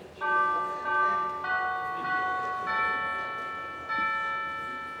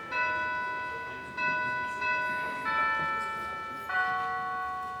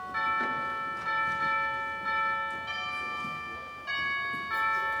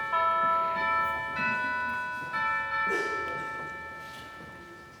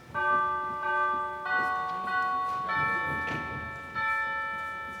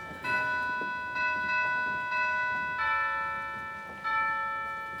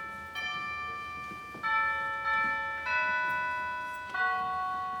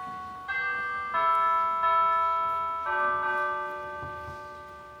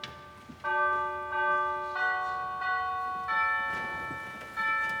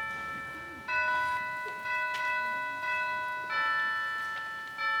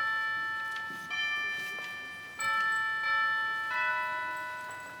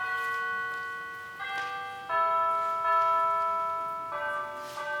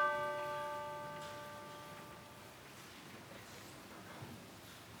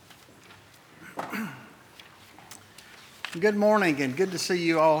Good morning, and good to see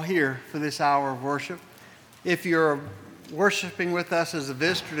you all here for this hour of worship. If you're worshiping with us as a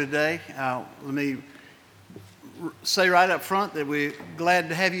visitor today, let me say right up front that we're glad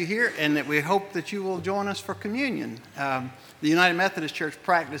to have you here and that we hope that you will join us for communion. The United Methodist Church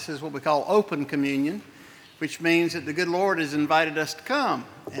practices what we call open communion, which means that the good Lord has invited us to come,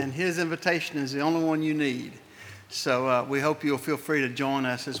 and His invitation is the only one you need. So we hope you'll feel free to join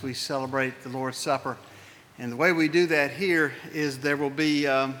us as we celebrate the Lord's Supper. And the way we do that here is there will be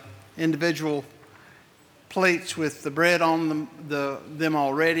individual plates with the bread on them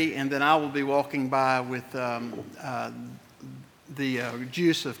already, and then I will be walking by with the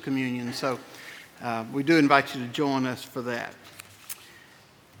juice of communion. So we do invite you to join us for that.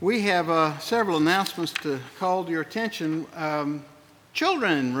 We have several announcements to call to your attention.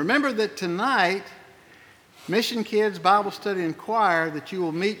 Children, remember that tonight, Mission Kids Bible Study and Choir, that you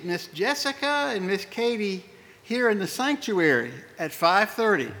will meet Miss Jessica and Miss Katie here in the sanctuary at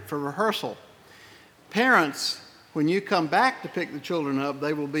 5:30 for rehearsal. Parents, when you come back to pick the children up,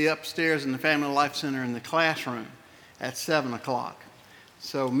 they will be upstairs in the Family Life Center in the classroom at 7 o'clock.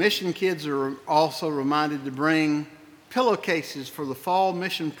 So Mission Kids are also reminded to bring pillowcases for the Fall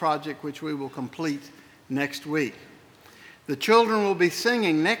Mission Project, which we will complete next week. The children will be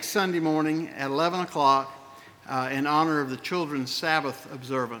singing next Sunday morning at 11 o'clock in honor of the Children's Sabbath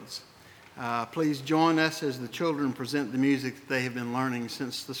observance. Please join us as the children present the music that they have been learning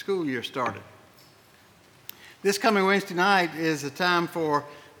since the school year started. This coming Wednesday night is the time for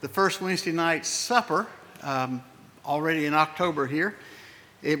the first Wednesday night supper, already in October here.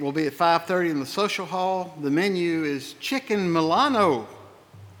 It will be at 5:30 in the social hall. The menu is chicken Milano,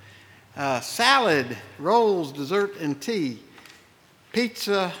 salad, rolls, dessert, and tea.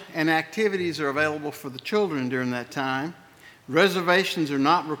 Pizza and activities are available for the children during that time. Reservations are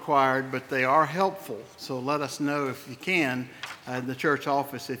not required, but they are helpful. So let us know if you can in the church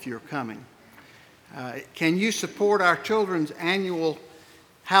office if you're coming. Can you support our children's annual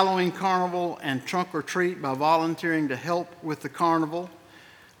Halloween Carnival and Trunk or Treat by volunteering to help with the carnival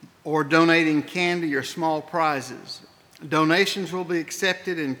or donating candy or small prizes? Donations will be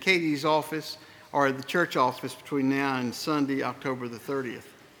accepted in Katie's office or at the church office between now and Sunday, October the 30th.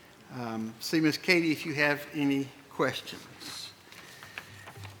 See Miss Katie if you have any questions.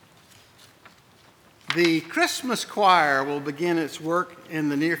 The Christmas choir will begin its work in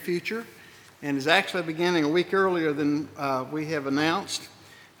the near future and is actually beginning a week earlier than we have announced.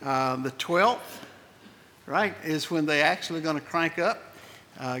 The 12th, right, is when they're actually going to crank up,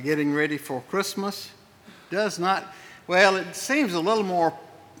 getting ready for Christmas. It seems a little more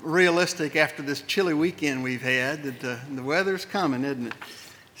realistic after this chilly weekend we've had that the weather's coming, isn't it?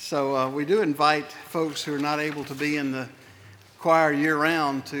 So we do invite folks who are not able to be in the choir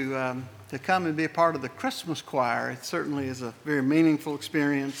year-round to come and be a part of the Christmas choir. It certainly is a very meaningful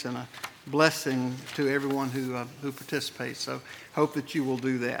experience and a blessing to everyone who participates. So hope that you will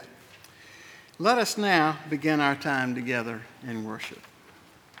do that. Let us now begin our time together in worship.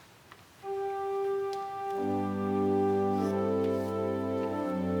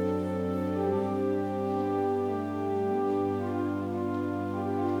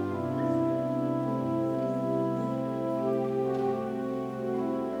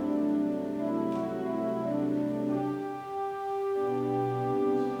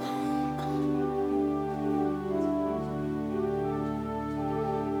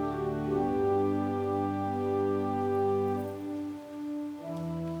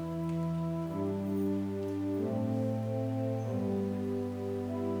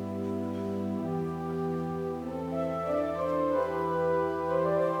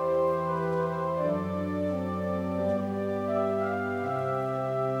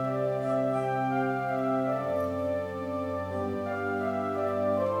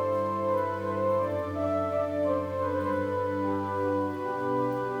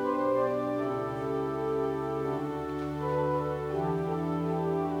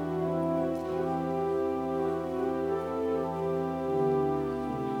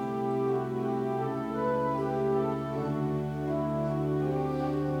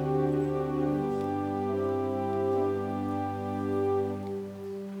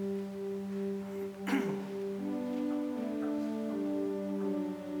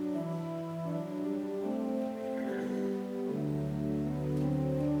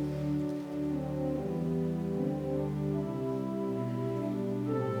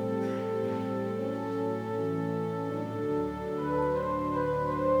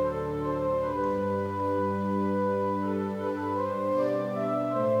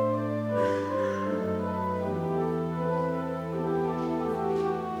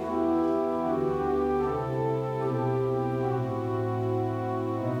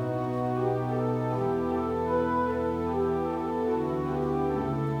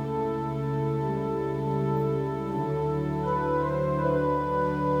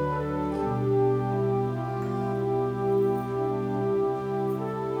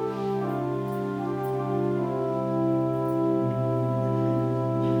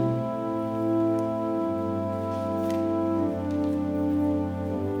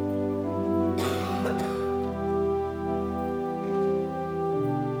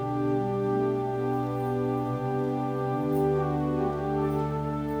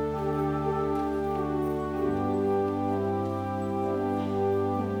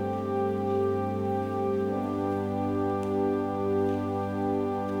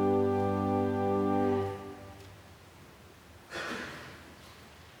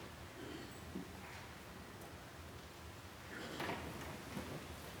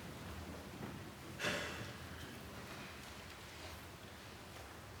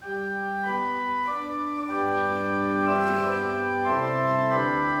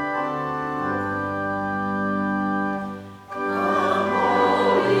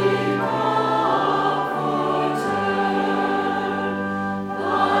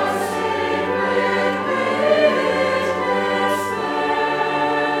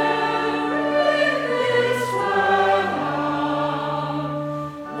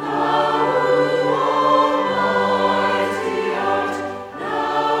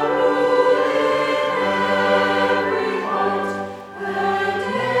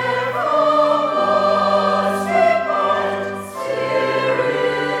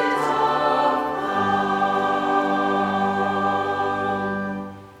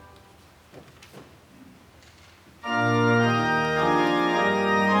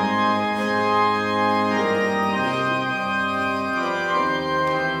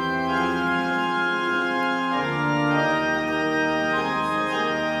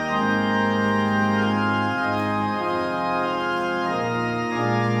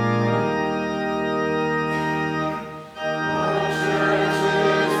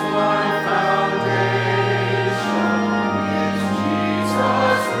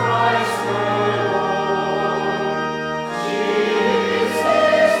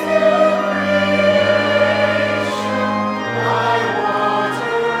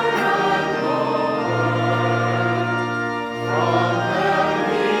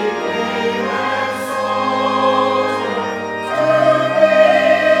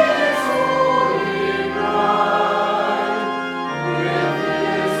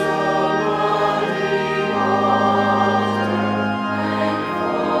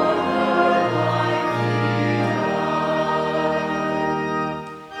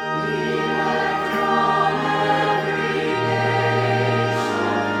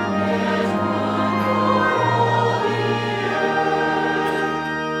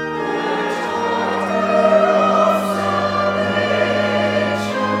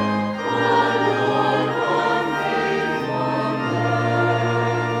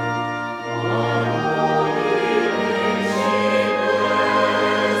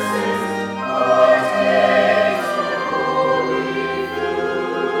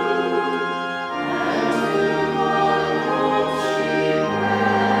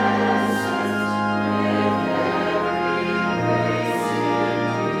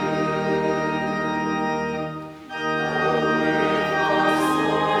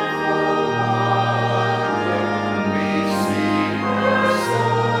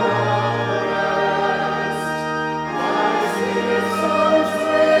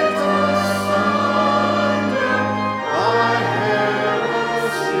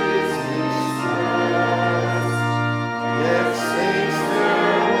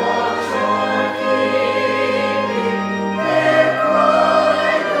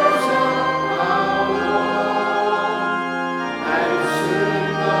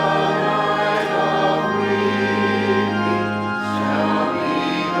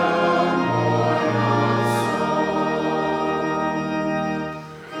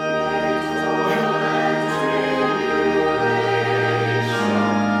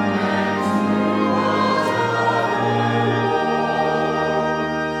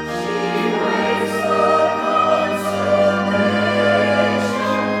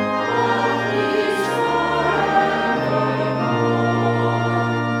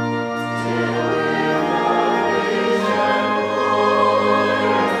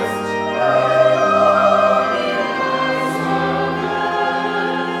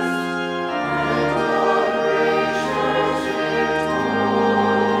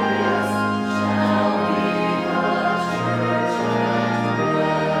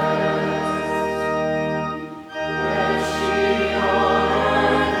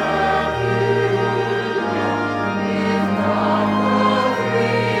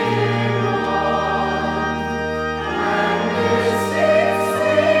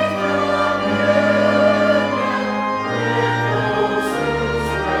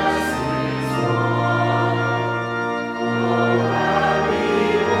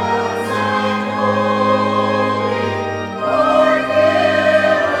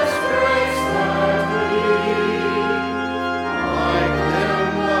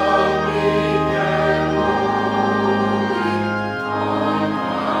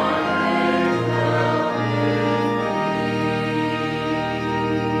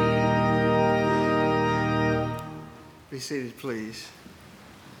 seated, please.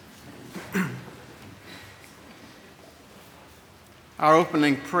 Our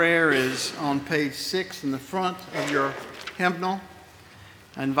opening prayer is on page 6 in the front of your hymnal.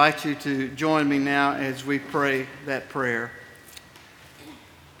 I invite you to join me now as we pray that prayer.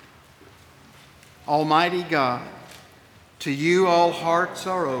 Almighty God, to you all hearts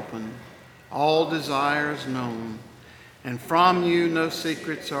are open, all desires known, and from you no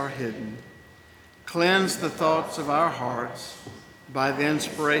secrets are hidden. Cleanse the thoughts of our hearts by the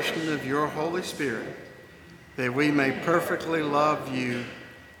inspiration of your Holy Spirit, that we may perfectly love you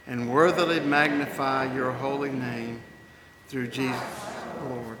and worthily magnify your holy name through Jesus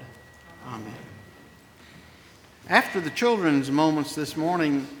Lord. Amen. After the children's moments this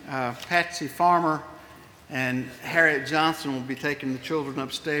morning, Patsy Farmer and Harriet Johnson will be taking the children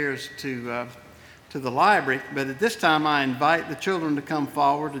upstairs to the library. But at this time, I invite the children to come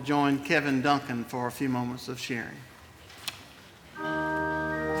forward to join Kevin Duncan for a few moments of sharing.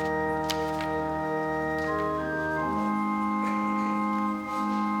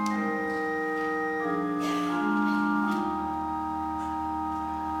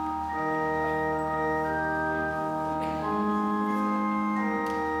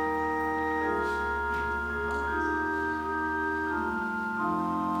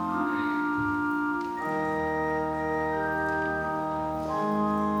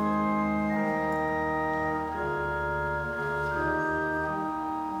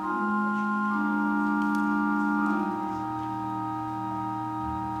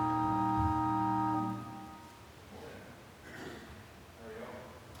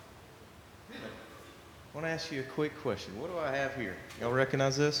 I want to ask you a quick question. What do I have here? Y'all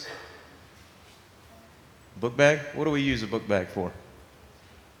recognize this? Book bag? What do we use a book bag for?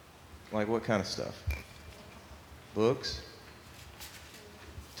 Like what kind of stuff? Books?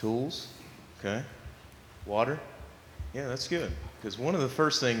 Tools? Okay. Water? Yeah, that's good. Because one of the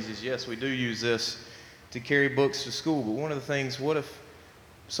first things is, yes, we do use this to carry books to school, but one of the things, what if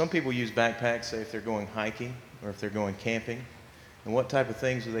some people use backpacks, say if they're going hiking or if they're going camping? And what type of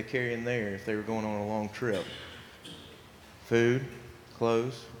things would they carry in there if they were going on a long trip? Food,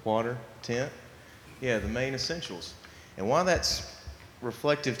 clothes, water, tent. Yeah, the main essentials. And why that's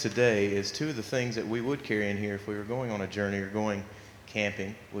reflective today is two of the things that we would carry in here if we were going on a journey or going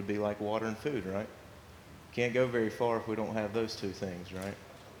camping would be like water and food, right? Can't go very far if we don't have those two things, right?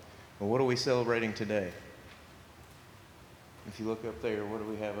 Well, what are we celebrating today? If you look up there, what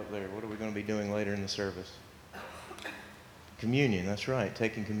do we have up there? What are we going to be doing later in the service? Communion, that's right,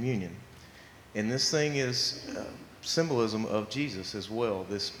 taking communion. And this thing is symbolism of Jesus as well,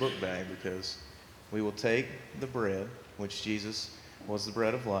 this book bag, because we will take the bread, which Jesus was the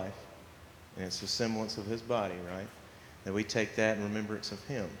bread of life, and it's a semblance of his body, right? And we take that in remembrance of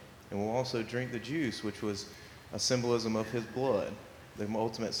him. And we'll also drink the juice, which was a symbolism of his blood, the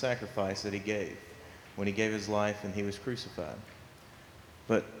ultimate sacrifice that he gave when he gave his life and he was crucified.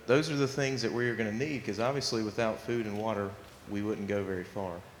 But those are the things that we're going to need, because obviously without food and water, we wouldn't go very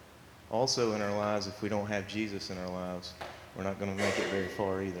far. Also in our lives, if we don't have Jesus in our lives, we're not going to make it very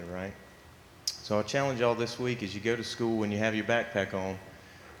far either, right? So I challenge y'all this week as you go to school, when you have your backpack on,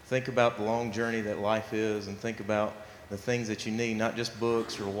 think about the long journey that life is and think about the things that you need, not just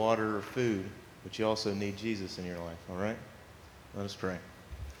books or water or food, but you also need Jesus in your life, all right? Let us pray.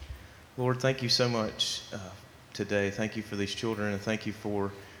 Lord, thank you so much today. Thank you for these children, and thank you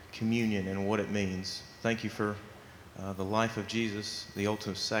for communion and what it means. Thank you for the life of Jesus, the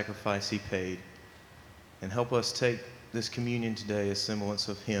ultimate sacrifice he paid. And help us take this communion today as semblance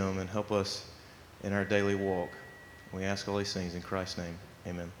of him, and help us in our daily walk. We ask all these things in Christ's name.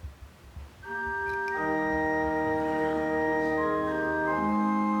 Amen.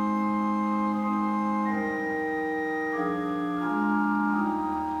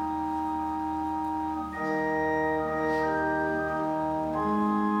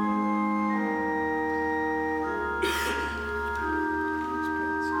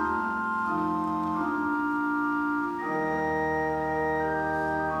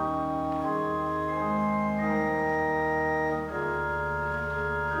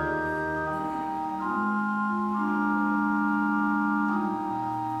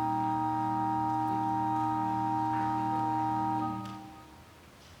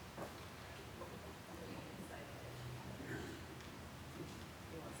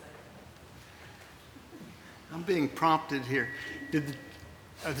 I'm being prompted here.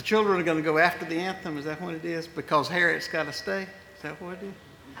 Are the children going to go after the anthem? Is that what it is? Because Harriet's got to stay? Is that what it is?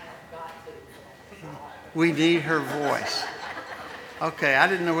 We need her voice. Okay, I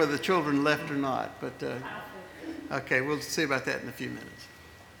didn't know whether the children left or not, but okay, we'll see about that in a few minutes.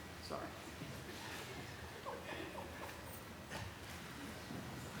 Sorry.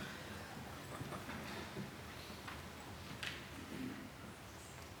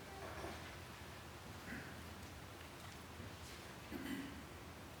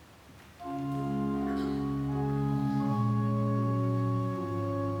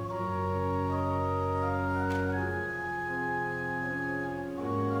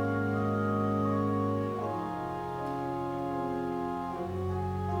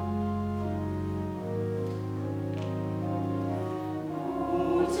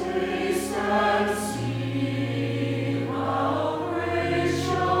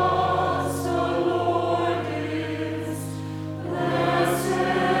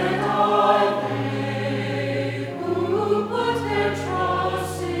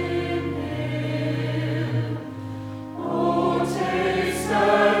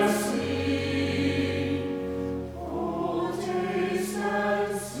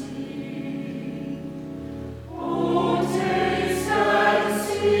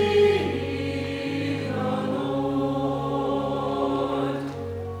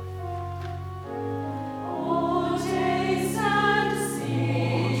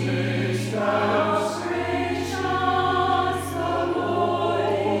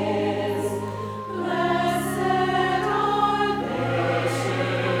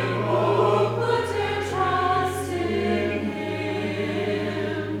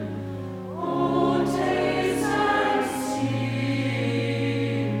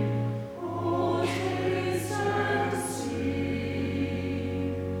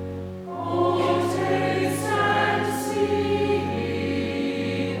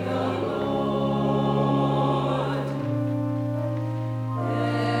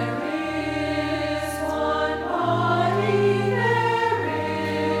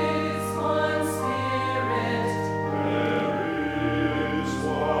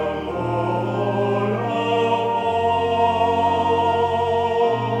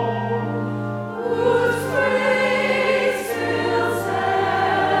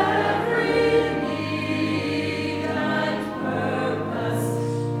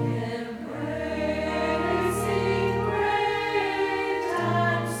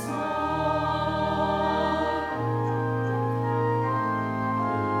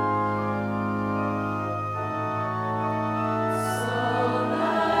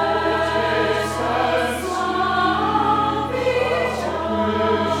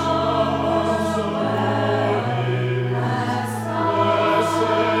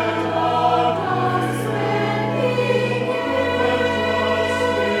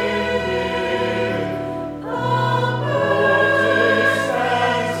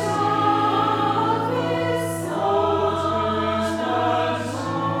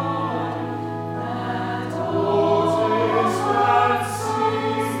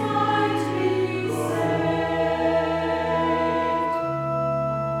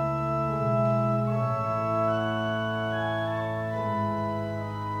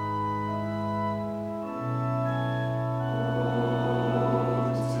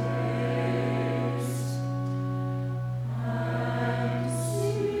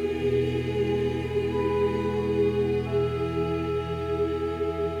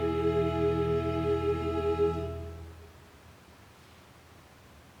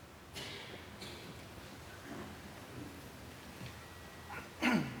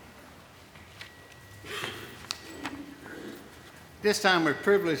 This time we're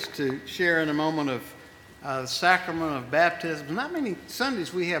privileged to share in a moment of the sacrament of baptism. Not many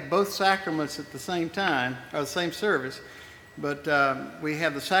Sundays we have both sacraments at the same time, or the same service, but we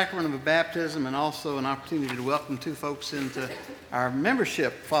have the sacrament of baptism and also an opportunity to welcome two folks into our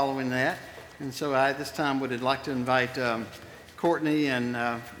membership following that. And so I, at this time, would like to invite Courtney and,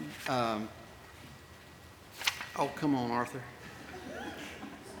 oh, come on, Arthur.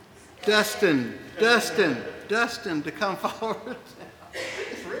 Dustin to come forward.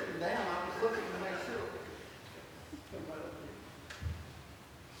 It's written down. I was looking to make sure.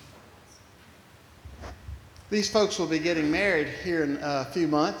 These folks will be getting married here in a few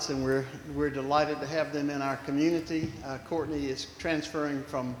months, and we're delighted to have them in our community. Courtney is transferring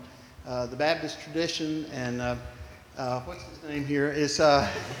from the Baptist tradition, and what's his name here? Is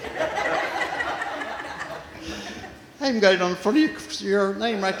I even got it on the front of your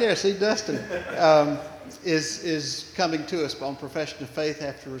name right there. See, Dustin is coming to us on profession of faith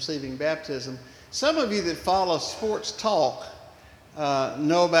after receiving baptism. Some of you that follow Sports Talk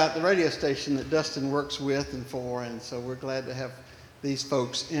know about the radio station that Dustin works with and for, and so we're glad to have these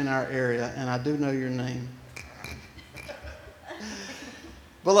folks in our area, and I do know your name.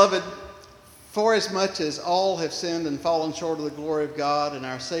 Beloved, for as much as all have sinned and fallen short of the glory of God, and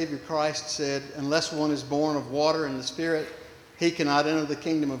our Savior Christ said, unless one is born of water and the Spirit, he cannot enter the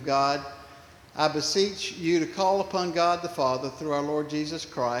kingdom of God, I beseech you to call upon God the Father through our Lord Jesus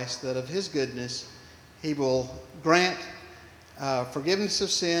Christ, that of his goodness he will grant forgiveness of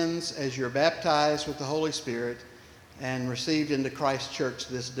sins as you're baptized with the Holy Spirit and received into Christ's church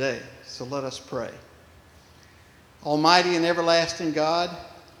this day. So let us pray. Almighty and everlasting God,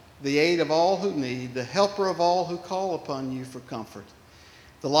 the aid of all who need, the helper of all who call upon you for comfort,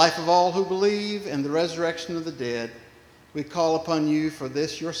 the life of all who believe, and the resurrection of the dead, we call upon you for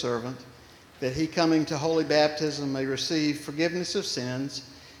this your servant, that he coming to holy baptism may receive forgiveness of sins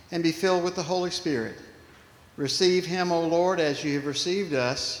and be filled with the Holy Spirit. Receive him, O Lord, as you have received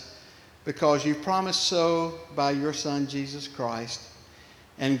us, because you promised so by your Son, Jesus Christ,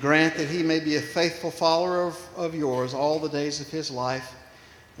 and grant that he may be a faithful follower of yours all the days of his life,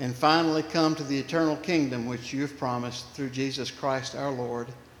 and finally come to the eternal kingdom which you have promised through Jesus Christ our Lord.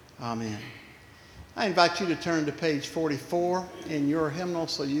 Amen. I invite you to turn to page 44 in your hymnal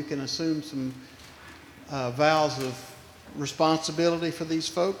so you can assume some vows of responsibility for these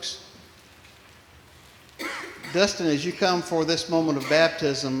folks. Dustin, as you come for this moment of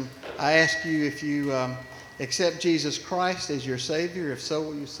baptism, I ask you if you accept Jesus Christ as your Savior. If so,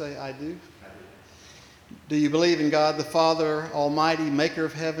 will you say, I do? Do you believe in God the Father Almighty, maker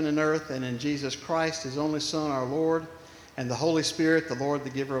of heaven and earth, and in Jesus Christ, his only Son, our Lord, and the Holy Spirit, the Lord, the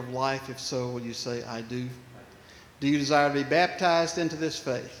giver of life? If so, will you say, I do? Do you desire to be baptized into this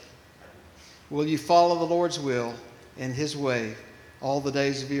faith? Will you follow the Lord's will and his way all the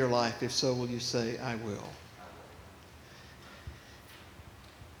days of your life? If so, will you say, I will?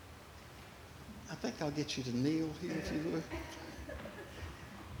 I think I'll get you to kneel here if you would.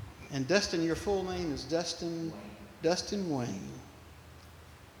 And Dustin, your full name is Dustin Wayne.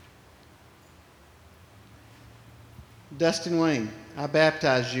 Dustin Wayne, I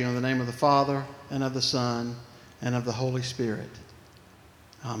baptize you in the name of the Father, and of the Son, and of the Holy Spirit.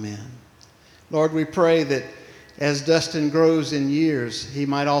 Amen. Lord, we pray that as Dustin grows in years, he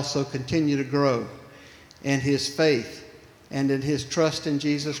might also continue to grow in his faith and in his trust in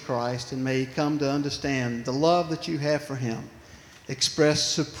Jesus Christ, and may he come to understand the love that you have for him,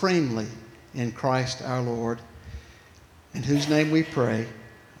 expressed supremely in Christ our Lord, in whose name we pray.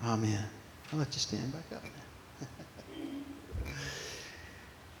 Amen. I'll let you stand back up now.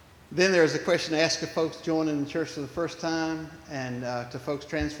 Then there's a question asked of folks joining the church for the first time, and to folks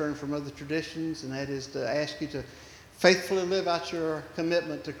transferring from other traditions, and that is to ask you to faithfully live out your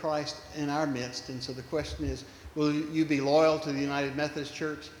commitment to Christ in our midst. And so the question is, will you be loyal to the United Methodist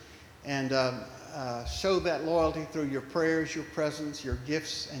Church and show that loyalty through your prayers, your presence, your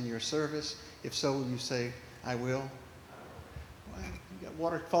gifts, and your service? If so, will you say, I will? Well, you got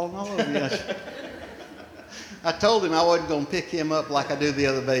water falling all over you. I told him I wasn't going to pick him up like I do the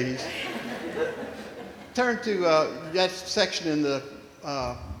other babies. Turn to that section in the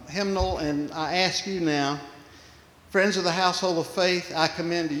hymnal, and I ask you now, friends of the household of faith, I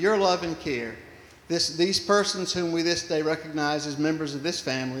commend to your love and care these persons whom we this day recognize as members of this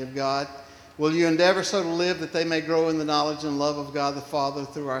family of God. Will you endeavor so to live that they may grow in the knowledge and love of God the Father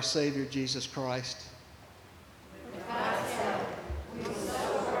through our Savior Jesus Christ? With God's help, we will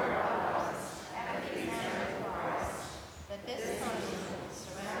so work our hearts after the example of Christ, that this conscience,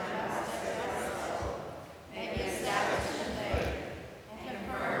 surrounded by self, may be established in faith and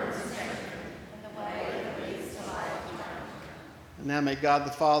confirmed and strengthened in the way that leads to life eternal. now may God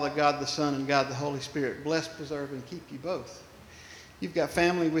the Father, God the Son, and God the Holy Spirit bless, preserve, and keep you both. You've got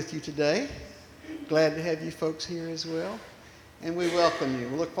family with you today. Glad to have you folks here as well. And we welcome you.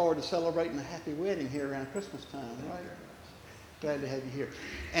 We look forward to celebrating a happy wedding here around Christmas time, right? Glad to have you here.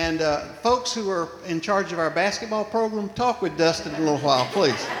 And folks who are in charge of our basketball program, talk with Dustin in a little while,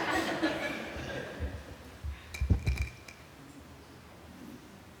 please.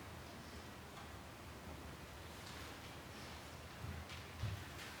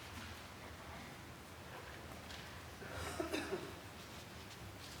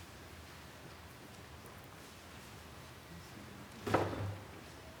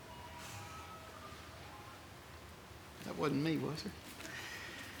 That wasn't me, was it?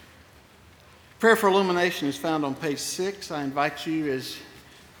 Prayer for Illumination is found on page 6. I invite you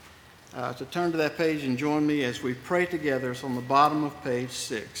to turn to that page and join me as we pray together. It's on the bottom of page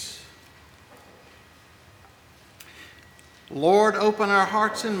 6. Lord, open our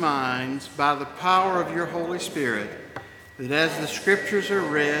hearts and minds by the power of your Holy Spirit, that as the Scriptures are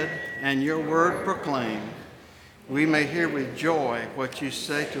read and your word proclaimed, we may hear with joy what you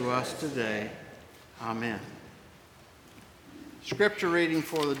say to us today. Amen. Scripture reading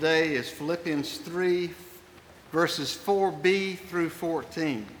for the day is Philippians 3, verses 4b through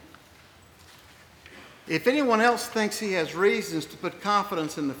 14. If anyone else thinks he has reasons to put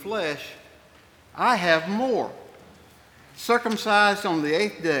confidence in the flesh, I have more. Circumcised on the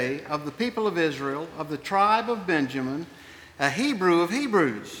 8th day, of the people of Israel, of the tribe of Benjamin, a Hebrew of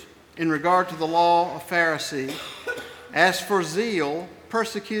Hebrews, in regard to the law, a Pharisee, as for zeal,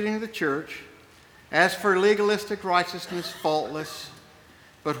 persecuting the church, as for legalistic righteousness, faultless.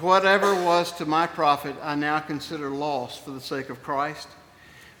 But whatever was to my profit, I now consider loss for the sake of Christ.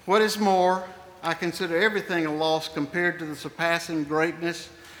 What is more, I consider everything a loss compared to the surpassing greatness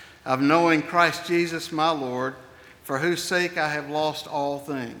of knowing Christ Jesus my Lord, for whose sake I have lost all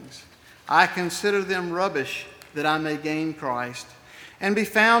things. I consider them rubbish, that I may gain Christ, and be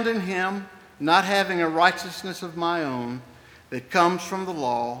found in him, not having a righteousness of my own that comes from the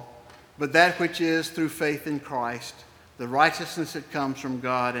law, but that which is through faith in Christ, the righteousness that comes from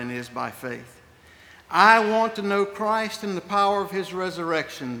God and is by faith. I want to know Christ and the power of his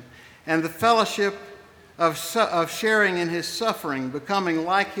resurrection and the fellowship of sharing in his suffering, becoming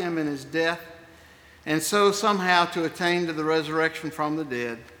like him in his death, and so somehow to attain to the resurrection from the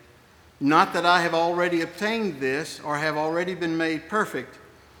dead. Not that I have already obtained this or have already been made perfect,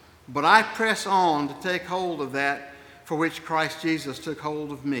 but I press on to take hold of that for which Christ Jesus took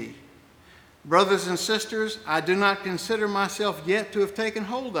hold of me. Brothers and sisters, I do not consider myself yet to have taken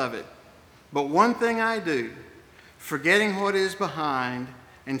hold of it. But one thing I do, forgetting what is behind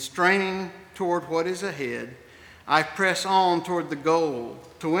and straining toward what is ahead, I press on toward the goal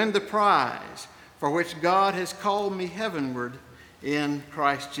to win the prize for which God has called me heavenward in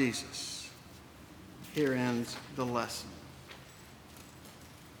Christ Jesus. Here ends the lesson.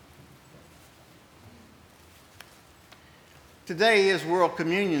 Today is World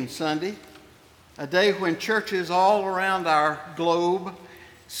Communion Sunday, a day when churches all around our globe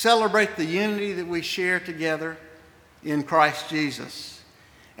celebrate the unity that we share together in Christ Jesus.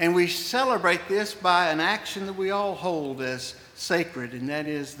 And we celebrate this by an action that we all hold as sacred, and that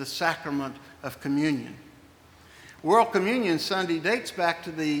is the sacrament of communion. World Communion Sunday dates back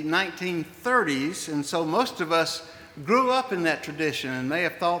to the 1930s, and so most of us grew up in that tradition and may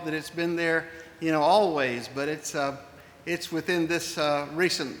have thought that it's been there, always, but it's within this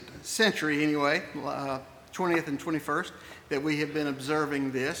recent century anyway, 20th and 21st, that we have been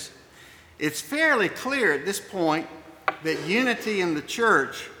observing this. It's fairly clear at this point that unity in the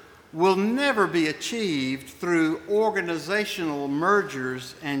church will never be achieved through organizational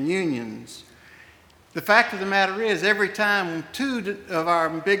mergers and unions. The fact of the matter is, every time two of our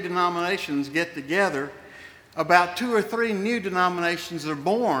big denominations get together, about 2 or 3 new denominations are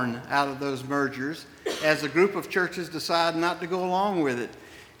born out of those mergers as a group of churches decide not to go along with it.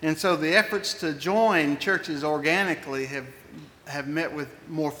 And so the efforts to join churches organically have met with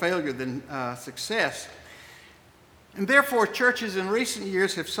more failure than success. And therefore, churches in recent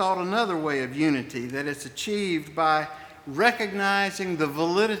years have sought another way of unity that is achieved by recognizing the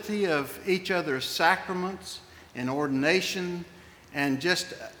validity of each other's sacraments and ordination and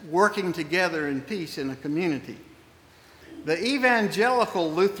just working together in peace in a community. The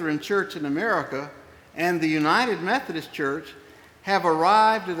Evangelical Lutheran Church in America and the United Methodist Church have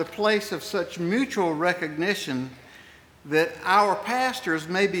arrived at a place of such mutual recognition that our pastors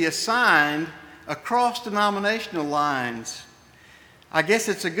may be assigned across denominational lines. I guess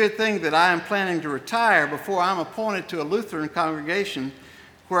it's a good thing that I am planning to retire before I'm appointed to a Lutheran congregation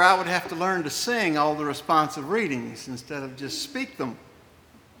where I would have to learn to sing all the responsive readings instead of just speak them.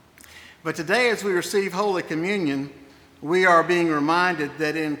 But today, as we receive Holy Communion, we are being reminded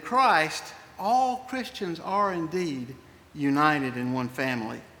that in Christ, all Christians are indeed united in one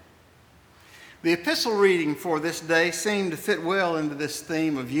family. The epistle reading for this day seemed to fit well into this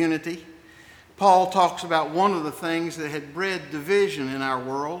theme of unity. Paul talks about one of the things that had bred division in our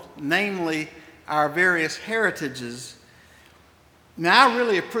world, namely our various heritages. Now, I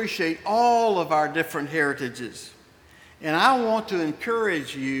really appreciate all of our different heritages, and I want to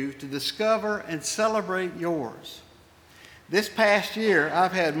encourage you to discover and celebrate yours. This past year,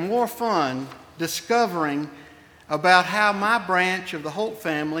 I've had more fun discovering about how my branch of the Holt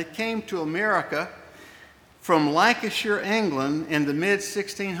family came to America from Lancashire, England in the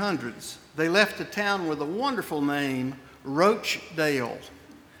mid-1600s. They left a town with a wonderful name, Rochdale.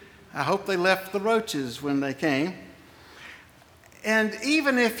 I hope they left the roaches when they came. And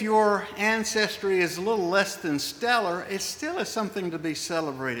even if your ancestry is a little less than stellar, it still is something to be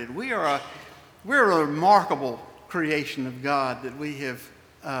celebrated. We're a remarkable creation of God that we have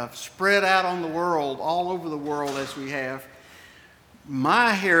spread out on the world, all over the world as we have. My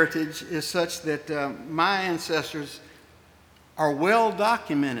heritage is such that my ancestors are well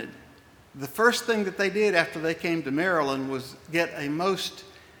documented. The first thing that they did after they came to Maryland was get a most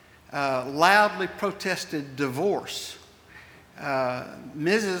loudly protested divorce.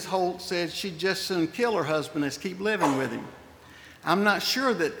 Mrs. Holt said she'd just soon kill her husband as keep living with him. I'm not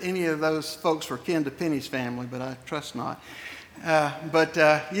sure that any of those folks were kin to Penny's family, but I trust not.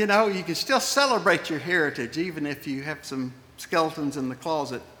 You know, you can still celebrate your heritage, even if you have some skeletons in the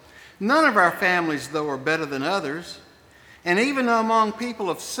closet. None of our families, though, are better than others. And even among people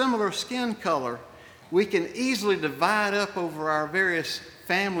of similar skin color, we can easily divide up over our various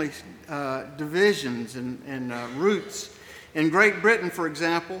family divisions and roots. In Great Britain, for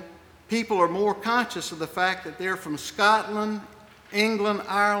example, people are more conscious of the fact that they're from Scotland, England,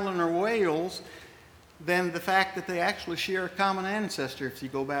 Ireland, or Wales than the fact that they actually share a common ancestor if you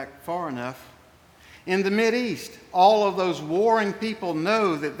go back far enough. In the Mideast, all of those warring people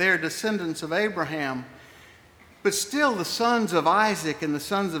know that they're descendants of Abraham, but still the sons of Isaac and the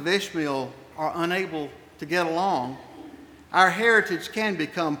sons of Ishmael are unable to get along. Our heritage can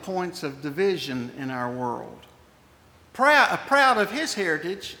become points of division in our world. Proud of his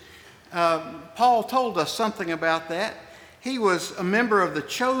heritage, Paul told us something about that. He was a member of the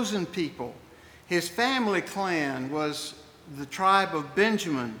chosen people. His family clan was the tribe of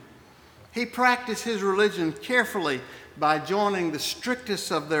Benjamin. He practiced his religion carefully by joining the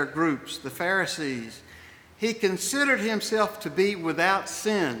strictest of their groups, the Pharisees. He considered himself to be without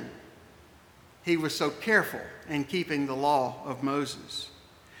sin. He was so careful in keeping the law of Moses.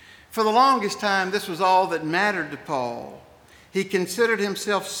 For the longest time, this was all that mattered to Paul. He considered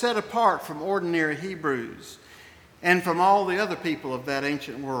himself set apart from ordinary Hebrews and from all the other people of that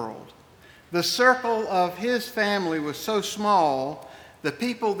ancient world. The circle of his family was so small, the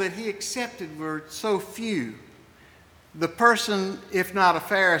people that he accepted were so few. The person, if not a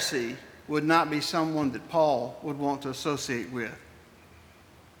Pharisee, would not be someone that Paul would want to associate with.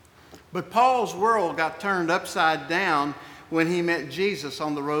 But Paul's world got turned upside down when he met Jesus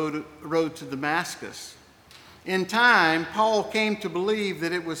on the road to Damascus. In time, Paul came to believe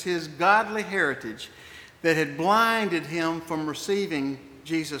that it was his godly heritage that had blinded him from receiving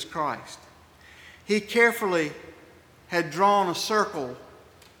Jesus Christ. He carefully had drawn a circle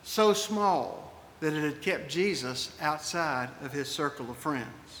so small that it had kept Jesus outside of his circle of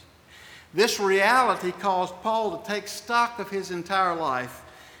friends. This reality caused Paul to take stock of his entire life,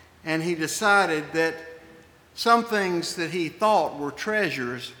 and he decided that some things that he thought were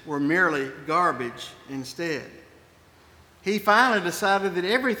treasures were merely garbage instead. He finally decided that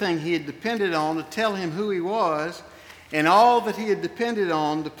everything he had depended on to tell him who he was and all that he had depended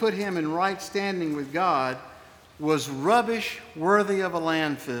on to put him in right standing with God was rubbish worthy of a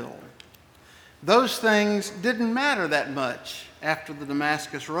landfill. Those things didn't matter that much after the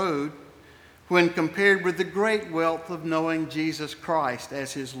Damascus Road when compared with the great wealth of knowing Jesus Christ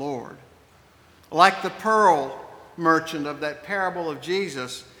as his Lord. Like the pearl merchant of that parable of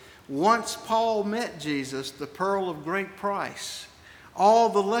Jesus, once Paul met Jesus, the pearl of great price, all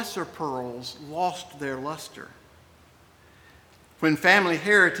the lesser pearls lost their luster. When family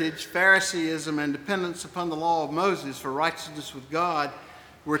heritage, Phariseeism, and dependence upon the law of Moses for righteousness with God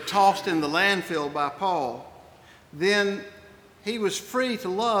were tossed in the landfill by Paul, then he was free to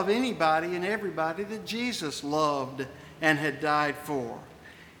love anybody and everybody that Jesus loved and had died for.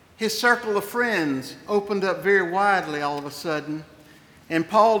 His circle of friends opened up very widely all of a sudden, and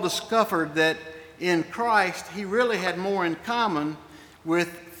Paul discovered that in Christ he really had more in common with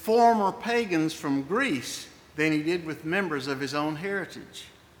former pagans from Greece than he did with members of his own heritage.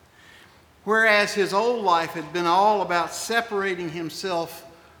 Whereas his old life had been all about separating himself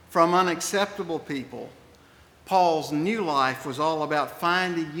from unacceptable people, Paul's new life was all about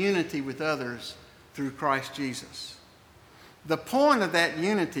finding unity with others through Christ Jesus. The point of that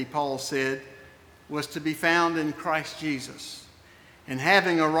unity, Paul said, was to be found in Christ Jesus and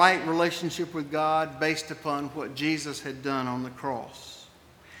having a right relationship with God based upon what Jesus had done on the cross.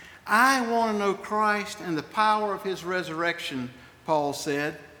 I want to know Christ and the power of his resurrection, Paul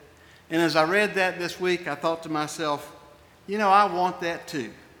said. And as I read that this week, I thought to myself, I want that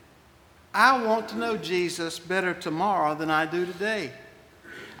too. I want to know Jesus better tomorrow than I do today.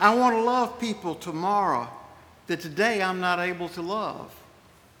 I want to love people tomorrow that today I'm not able to love,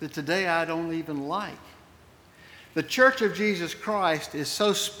 that today I don't even like. The Church of Jesus Christ is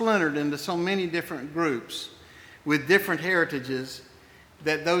so splintered into so many different groups with different heritages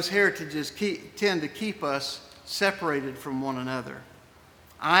that those heritages tend to keep us separated from one another.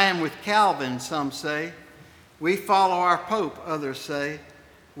 I am with Calvin, some say. We follow our Pope, others say.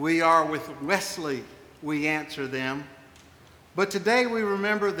 We are with Wesley, we answer them. But today we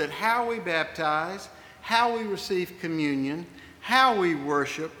remember that how we baptize, how we receive communion, how we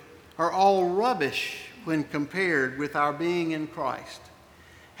worship are all rubbish when compared with our being in Christ,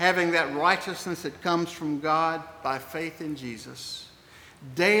 having that righteousness that comes from God by faith in Jesus,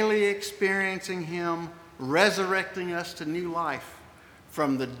 daily experiencing him resurrecting us to new life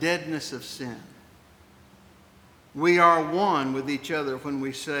from the deadness of sin. We are one with each other when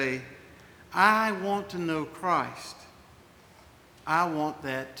we say, I want to know Christ. I want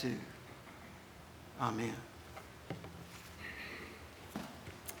that too. Amen.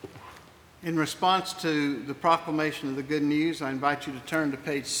 In response to the proclamation of the good news, I invite you to turn to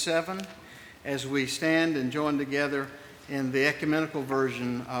page 7 as we stand and join together in the ecumenical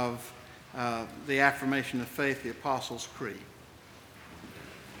version of the affirmation of faith, the Apostles' Creed.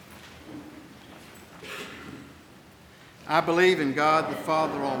 I believe in God the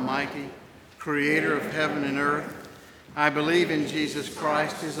Father Almighty, creator of heaven and earth. I believe in Jesus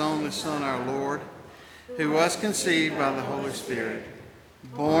Christ, his only Son, our Lord, who was conceived by the Holy Spirit,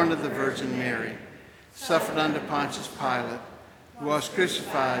 born of the Virgin Mary, suffered under Pontius Pilate, was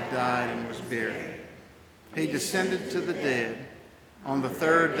crucified, died, and was buried. He descended to the dead. On the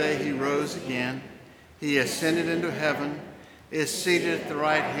third day he rose again. He ascended into heaven, is seated at the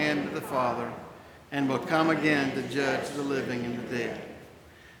right hand of the Father, and will come again to judge the living and the dead.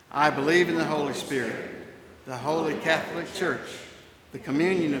 I believe in the Holy Spirit, the Holy Catholic Church, the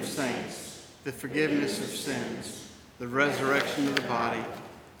communion of saints, the forgiveness of sins, the resurrection of the body,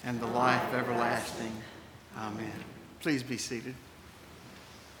 and the life everlasting. Amen. Please be seated.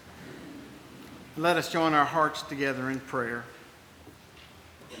 Let us join our hearts together in prayer.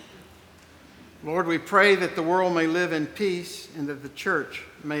 Lord, we pray that the world may live in peace and that the church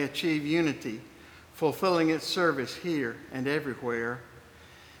may achieve unity, fulfilling its service here and everywhere.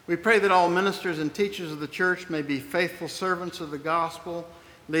 We pray that all ministers and teachers of the church may be faithful servants of the gospel,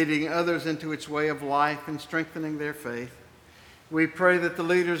 leading others into its way of life and strengthening their faith. We pray that the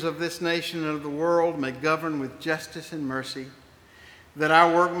leaders of this nation and of the world may govern with justice and mercy, that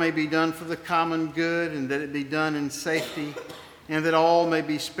our work may be done for the common good and that it be done in safety, and that all may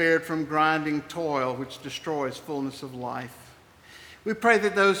be spared from grinding toil which destroys fullness of life. We pray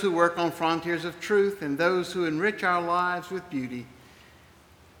that those who work on frontiers of truth and those who enrich our lives with beauty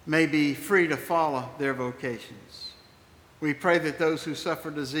may be free to follow their vocations. We pray that those who suffer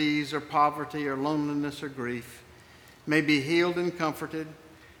disease or poverty or loneliness or grief may be healed and comforted,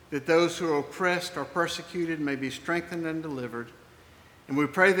 that those who are oppressed or persecuted may be strengthened and delivered. And we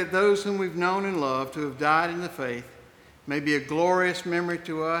pray that those whom we've known and loved who have died in the faith may be a glorious memory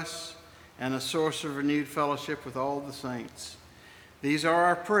to us and a source of renewed fellowship with all the saints. These are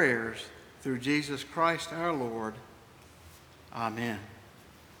our prayers through Jesus Christ our Lord. Amen.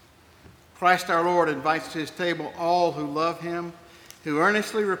 Christ our Lord invites to his table all who love him, who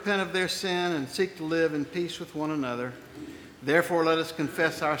earnestly repent of their sin and seek to live in peace with one another. Therefore, let us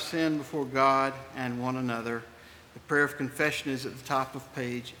confess our sin before God and one another. The prayer of confession is at the top of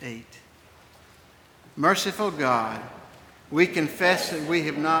page 8. Merciful God, we confess that we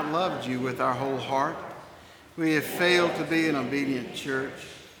have not loved you with our whole heart. We have failed to be an obedient church.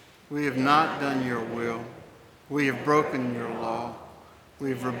 We have not done your will. We have broken your law. We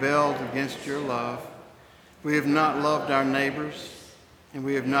have rebelled against your love. We have not loved our neighbors, and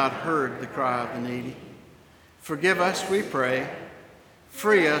we have not heard the cry of the needy. Forgive us, we pray.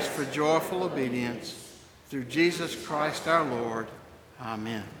 Free us for joyful obedience. Through Jesus Christ our Lord.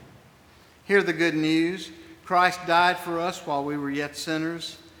 Amen. Hear the good news. Christ died for us while we were yet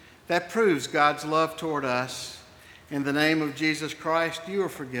sinners. That proves God's love toward us. In the name of Jesus Christ, you are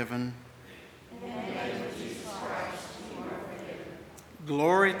forgiven. In the name of Jesus Christ, you are forgiven.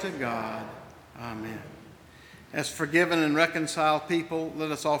 Glory to God. Amen. As forgiven and reconciled people,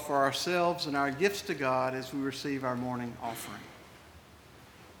 let us offer ourselves and our gifts to God as we receive our morning offering.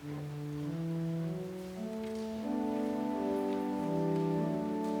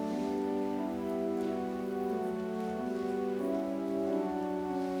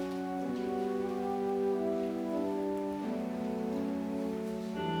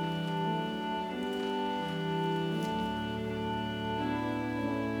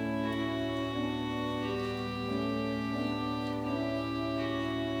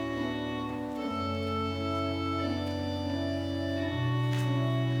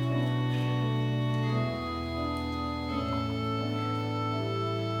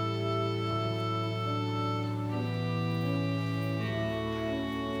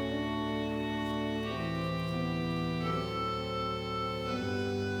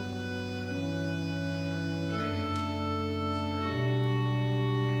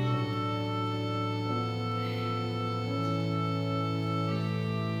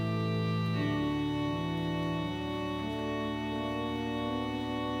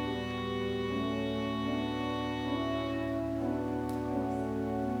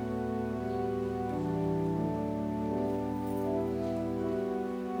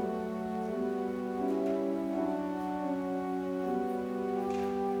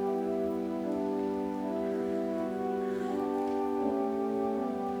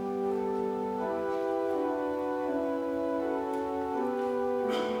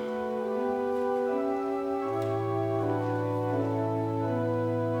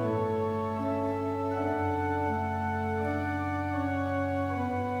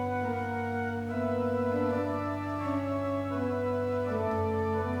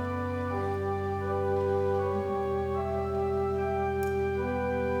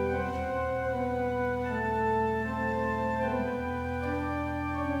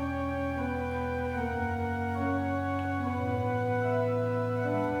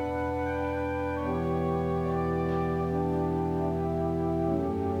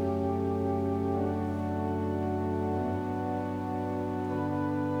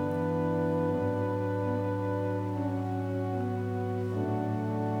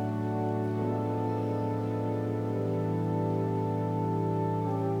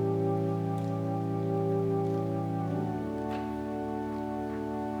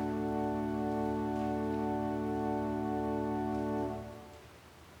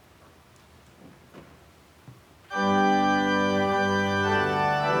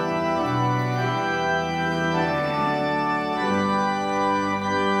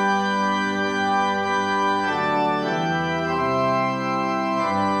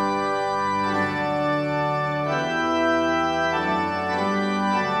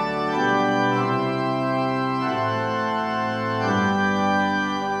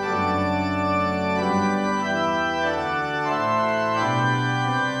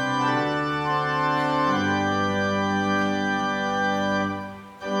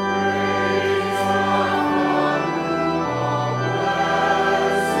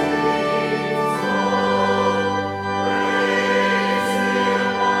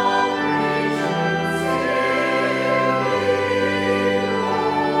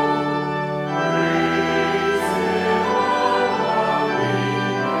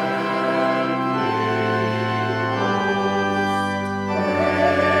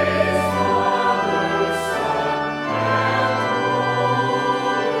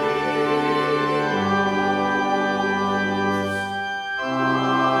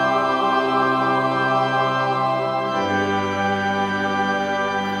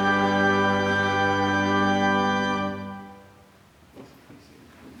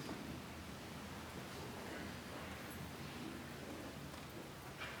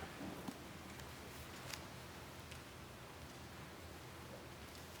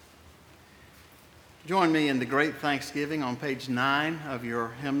 Join me in the great thanksgiving on page 9 of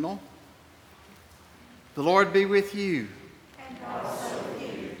your hymnal. The Lord be with you. And also with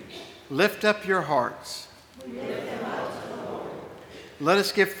you. Lift up your hearts. We lift them up to the Lord. Let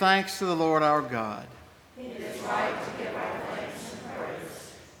us give thanks to the Lord our God. It is right to give our thanks and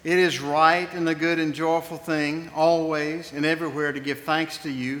praise. It is right and a good and joyful thing, always and everywhere, to give thanks to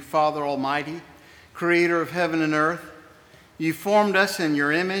you, Father Almighty, Creator of heaven and earth. You formed us in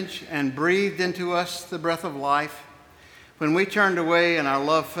your image and breathed into us the breath of life. When we turned away and our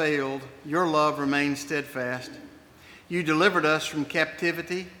love failed, your love remained steadfast. You delivered us from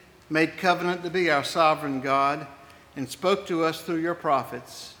captivity, made covenant to be our sovereign God, and spoke to us through your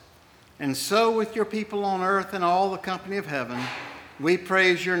prophets. And so with your people on earth and all the company of heaven, we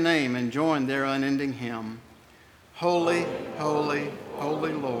praise your name and join their unending hymn. Holy, holy,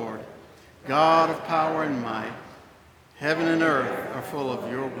 holy Lord, God of power and might, heaven and earth are full of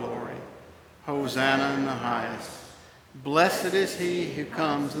your glory. Hosanna in the highest. Blessed is he who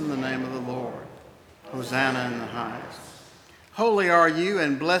comes in the name of the Lord. Hosanna in the highest. Holy are you,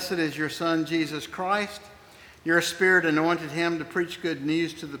 and blessed is your Son, Jesus Christ. Your Spirit anointed him to preach good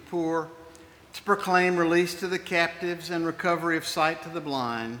news to the poor, to proclaim release to the captives and recovery of sight to the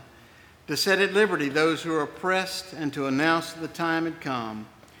blind, to set at liberty those who are oppressed, and to announce that the time had come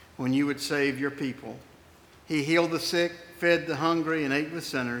when you would save your people. He healed the sick, fed the hungry, and ate with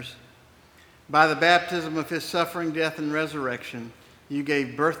sinners. By the baptism of his suffering, death, and resurrection, you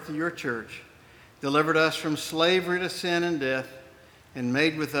gave birth to your church, delivered us from slavery to sin and death, and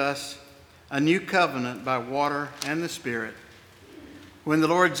made with us a new covenant by water and the Spirit. When the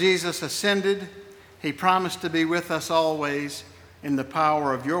Lord Jesus ascended, he promised to be with us always in the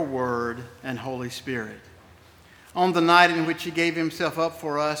power of your word and Holy Spirit. On the night in which he gave himself up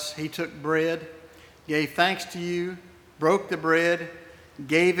for us, he took bread, gave thanks to you, broke the bread,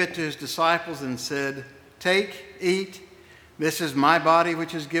 gave it to his disciples, and said, "Take, eat. This is my body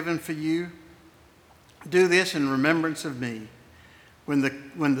which is given for you. Do this in remembrance of me." When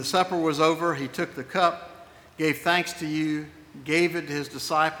the supper was over, he took the cup, gave thanks to you, gave it to his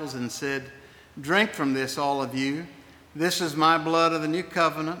disciples, and said, "Drink from this, all of you. This is my blood of the new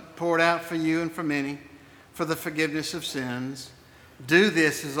covenant, poured out for you and for many, for the forgiveness of sins. Do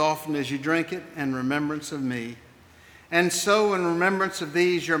this as often as you drink it in remembrance of me." And so, in remembrance of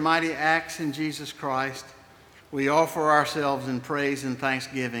these, your mighty acts in Jesus Christ, we offer ourselves in praise and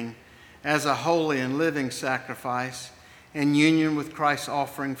thanksgiving as a holy and living sacrifice in union with Christ's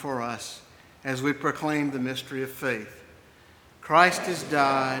offering for us as we proclaim the mystery of faith. Christ has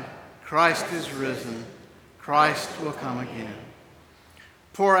died, Christ is risen, Christ will come again.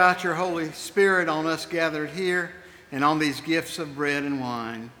 Pour out your Holy Spirit on us gathered here and on these gifts of bread and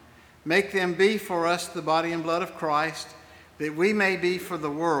wine. Make them be for us the body and blood of Christ, that we may be for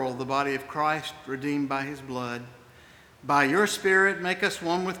the world the body of Christ, redeemed by his blood. By your Spirit, make us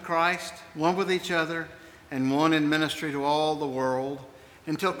one with Christ, one with each other, and one in ministry to all the world,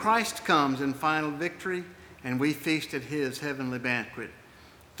 until Christ comes in final victory and we feast at his heavenly banquet.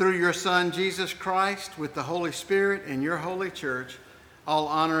 Through your Son, Jesus Christ, with the Holy Spirit and your holy church, all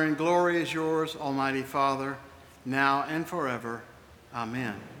honor and glory is yours, Almighty Father, now and forever.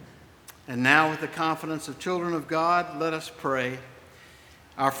 Amen. And now, with the confidence of children of God, let us pray.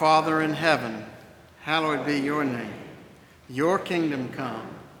 Our Father in heaven, hallowed be your name. Your kingdom come,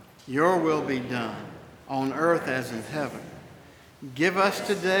 your will be done, on earth as in heaven. Give us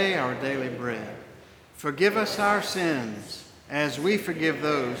today our daily bread. Forgive us our sins, as we forgive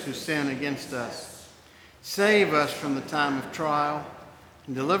those who sin against us. Save us from the time of trial,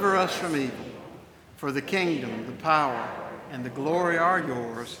 and deliver us from evil. For the kingdom, the power, and the glory are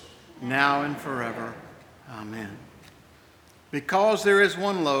yours, now and forever. Amen. Because there is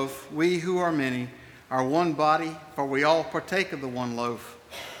one loaf, we who are many are one body, for we all partake of the one loaf.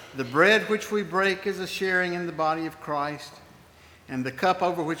 The bread which we break is a sharing in the body of Christ, and the cup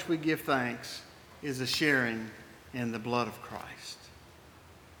over which we give thanks is a sharing in the blood of Christ.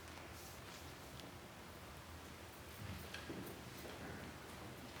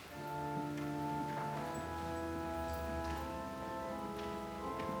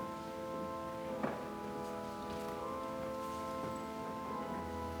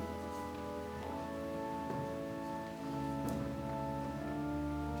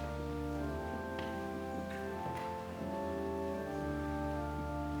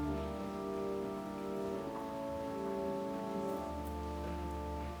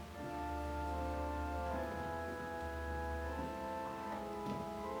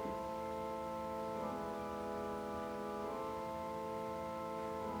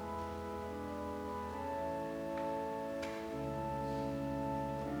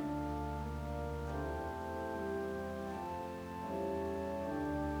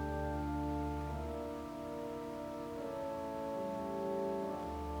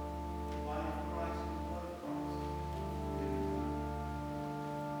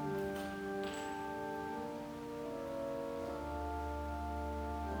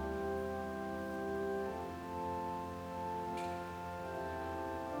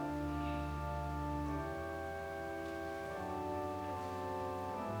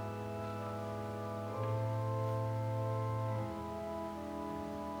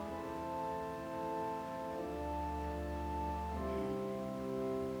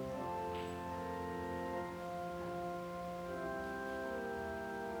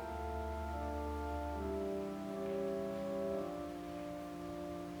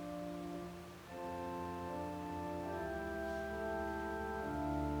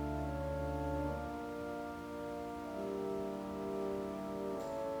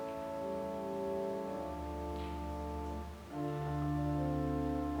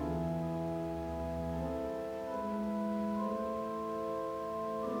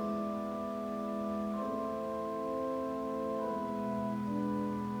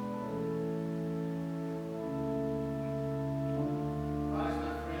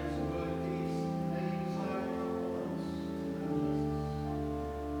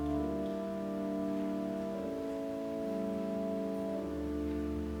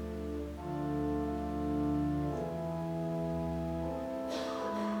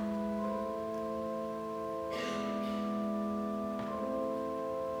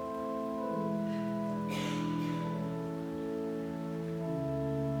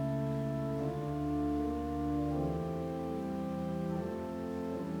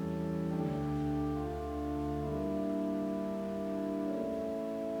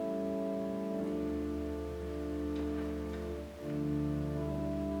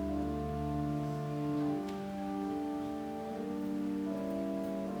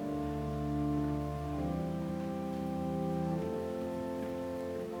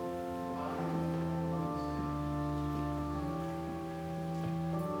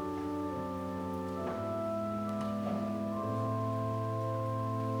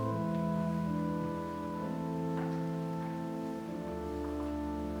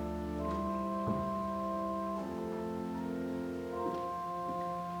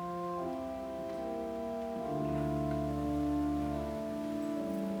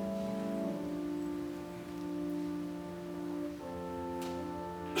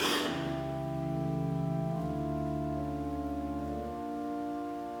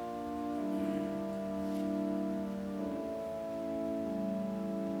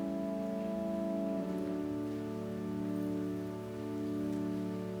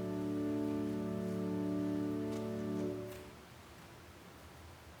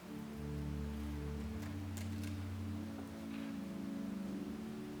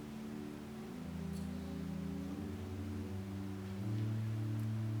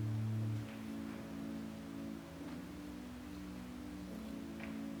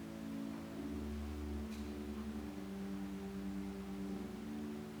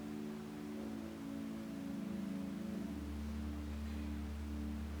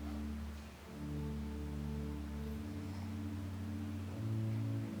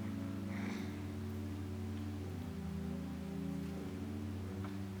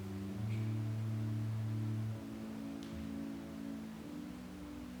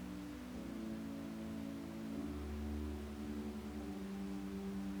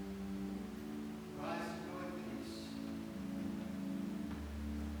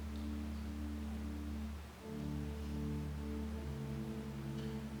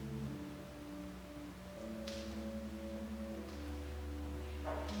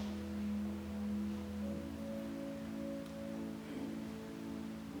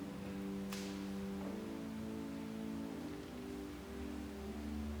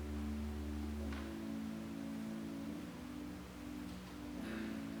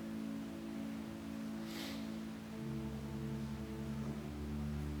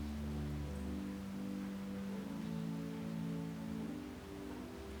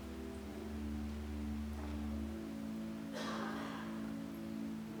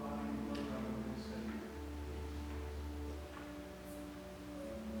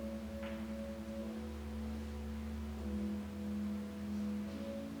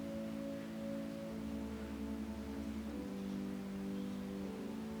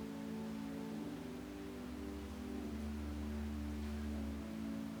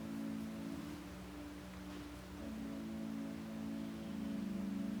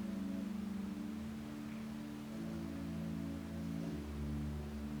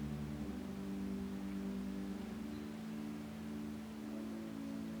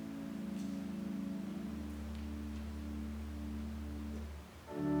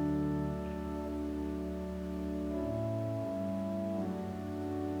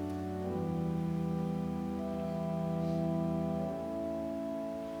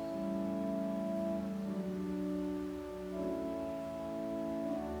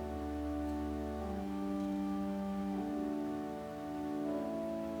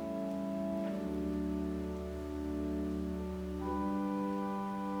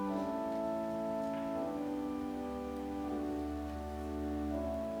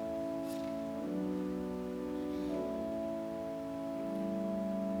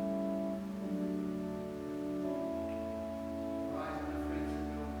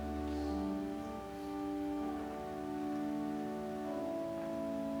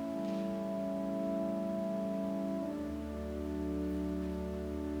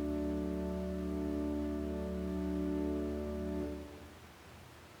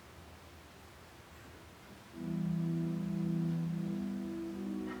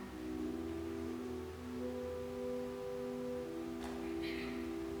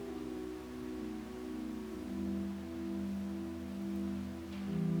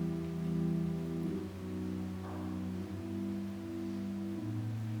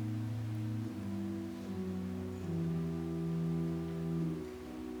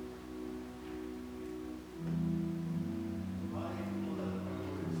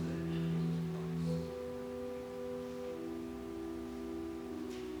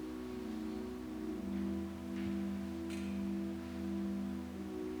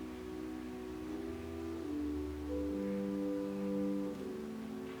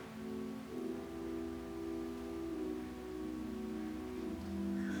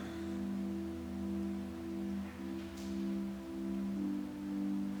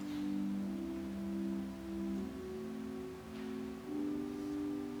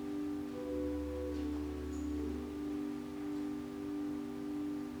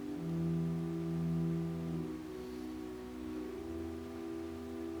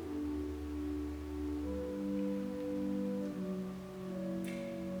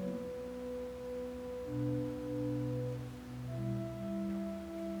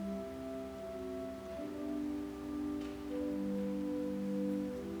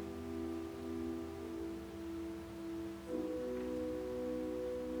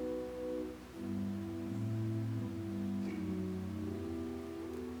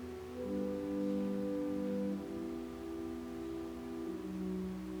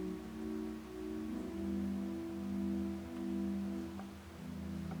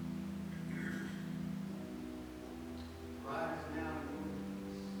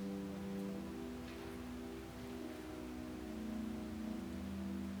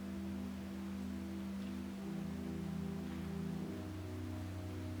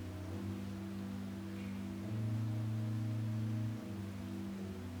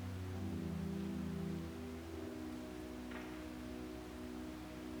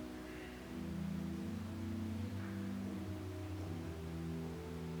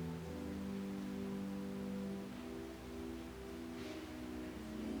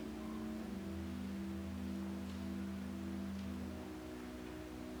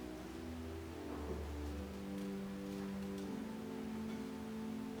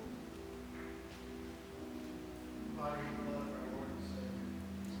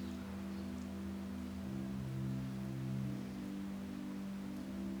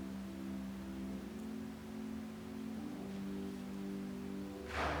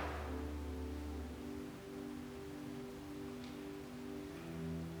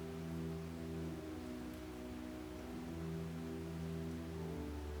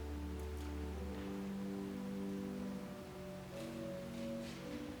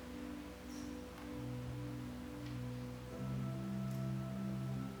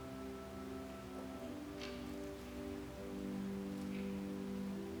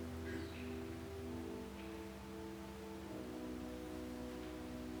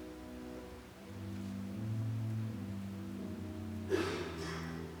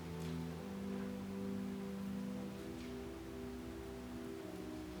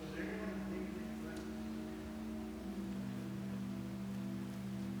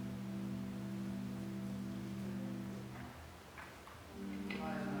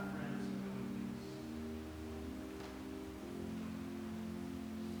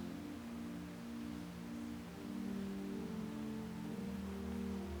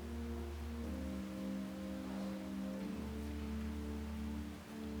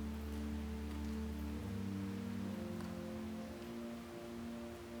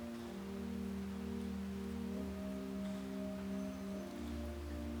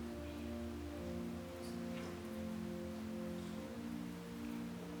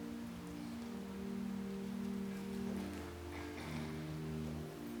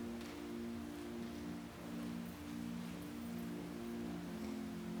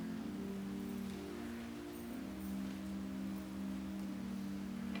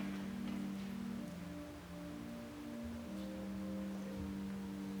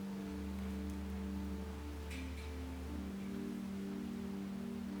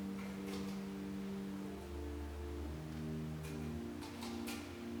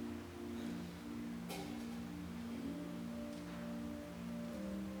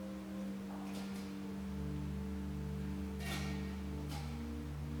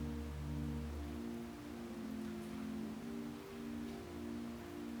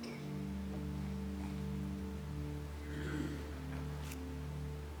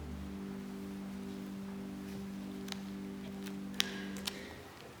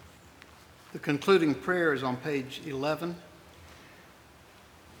 The concluding prayer is on page 11,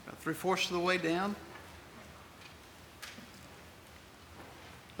 about 3/4 of the way down.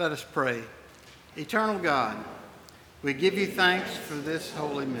 Let us pray. Eternal God, we give you thanks for this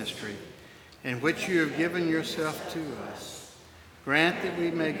holy mystery in which you have given yourself to us. Grant that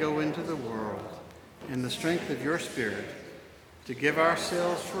we may go into the world in the strength of your Spirit to give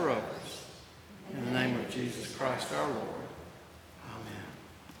ourselves for others. In the name of Jesus Christ our Lord.